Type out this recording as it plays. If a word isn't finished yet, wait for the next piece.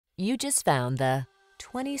You just found the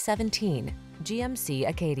 2017 GMC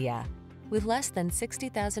Acadia. With less than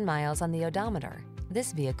 60,000 miles on the odometer,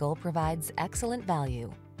 this vehicle provides excellent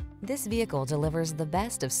value. This vehicle delivers the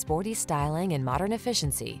best of sporty styling and modern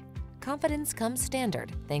efficiency. Confidence comes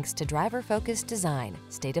standard thanks to driver-focused design,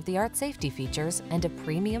 state-of-the-art safety features, and a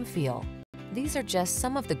premium feel. These are just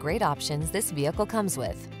some of the great options this vehicle comes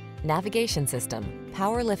with: navigation system,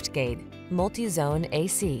 power liftgate, multi-zone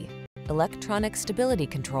AC, electronic stability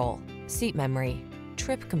control, seat memory,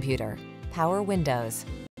 trip computer, power windows,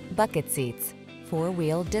 bucket seats,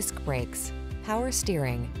 four-wheel disc brakes, power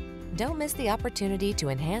steering. Don't miss the opportunity to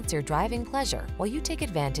enhance your driving pleasure while you take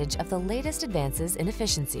advantage of the latest advances in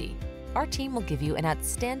efficiency. Our team will give you an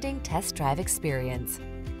outstanding test drive experience.